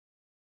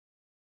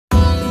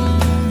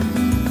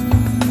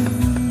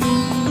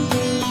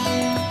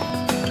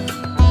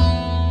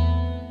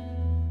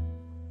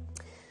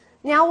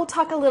Now we'll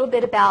talk a little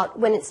bit about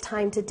when it's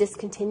time to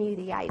discontinue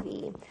the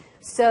IV.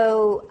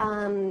 So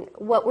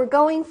what we're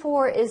going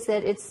for is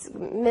that it's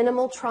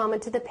minimal trauma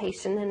to the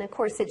patient, and of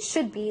course it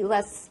should be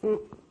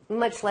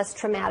much less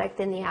traumatic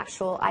than the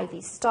actual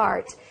IV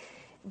start.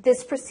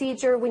 This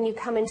procedure, when you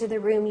come into the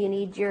room, you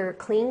need your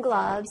clean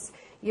gloves.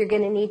 You're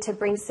going to need to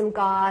bring some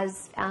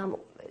gauze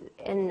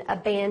and a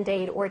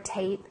Band-Aid or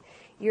tape.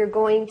 You're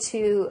going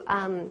to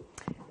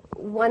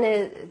want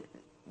to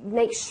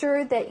make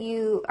sure that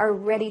you are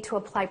ready to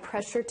apply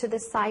pressure to the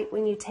site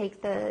when you take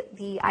the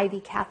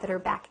IV catheter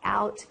back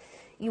out.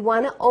 You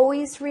want to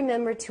always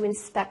remember to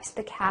inspect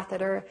the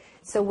catheter.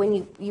 So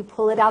when you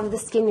pull it out of the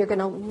skin, you're going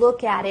to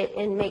look at it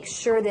and make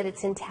sure that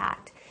it's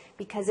intact.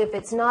 Because if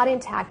it's not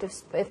intact,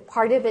 if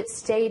part of it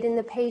stayed in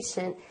the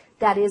patient,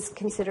 that is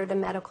considered a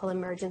medical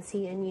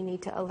emergency and you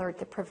need to alert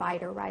the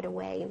provider right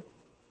away.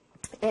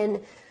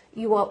 And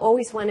you will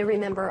always want to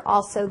remember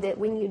also that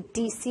when you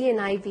DC an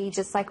IV,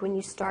 just like when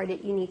you start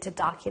it, you need to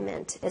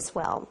document as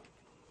well.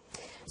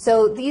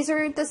 So these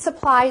are the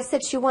supplies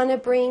that you want to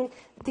bring.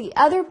 The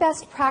other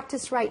best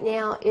practice right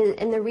now,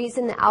 and the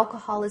reason the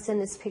alcohol is in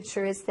this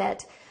picture, is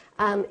that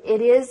it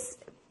is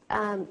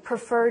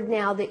preferred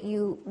now that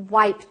you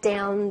wipe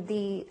down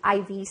the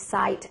IV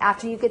site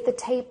after you get the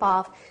tape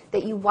off,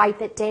 that you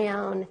wipe it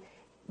down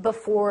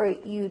before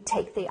you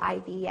take the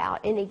IV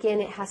out. And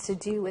again, it has to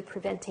do with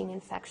preventing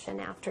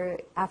infection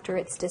after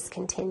it's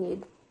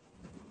discontinued.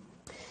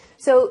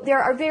 So there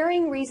are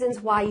varying reasons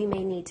why you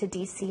may need to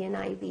DC an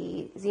IV.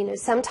 You know,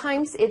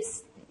 sometimes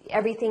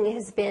everything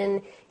has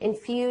been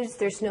infused,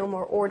 there's no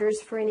more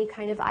orders for any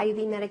kind of IV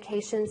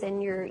medications,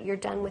 and you're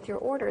done with your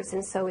orders,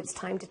 and so it's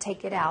time to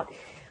take it out.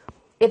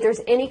 If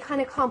there's any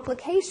kind of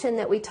complication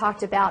that we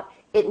talked about,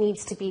 it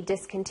needs to be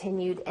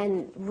discontinued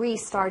and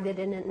restarted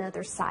in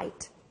another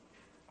site.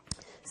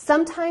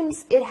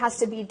 Sometimes it has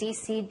to be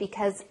DC'd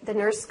because the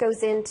nurse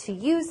goes in to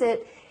use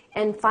it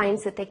and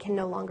finds that they can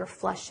no longer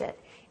flush it.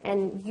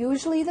 And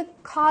usually the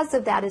cause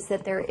of that is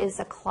that there is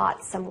a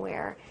clot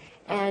somewhere.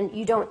 And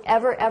you don't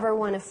ever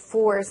want to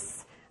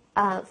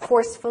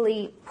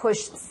forcefully push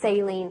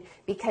saline,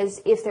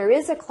 because if there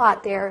is a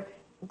clot there,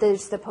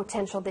 there's the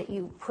potential that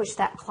you push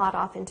that clot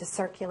off into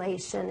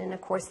circulation. And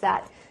of course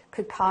that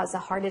could cause a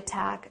heart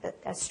attack,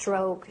 a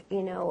stroke,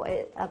 you know,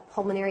 a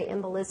pulmonary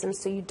embolism.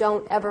 So you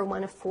don't ever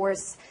want to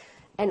force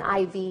an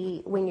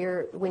IV when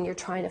you're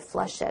trying to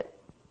flush it.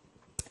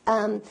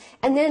 And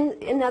then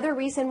another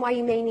reason why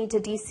you may need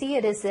to DC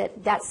it is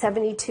that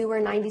 72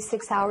 or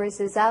 96 hours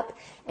is up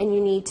and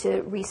you need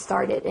to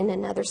restart it in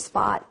another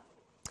spot.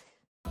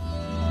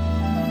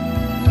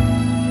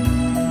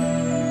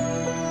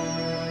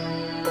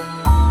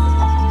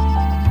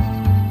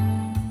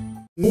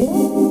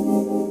 Mm-hmm.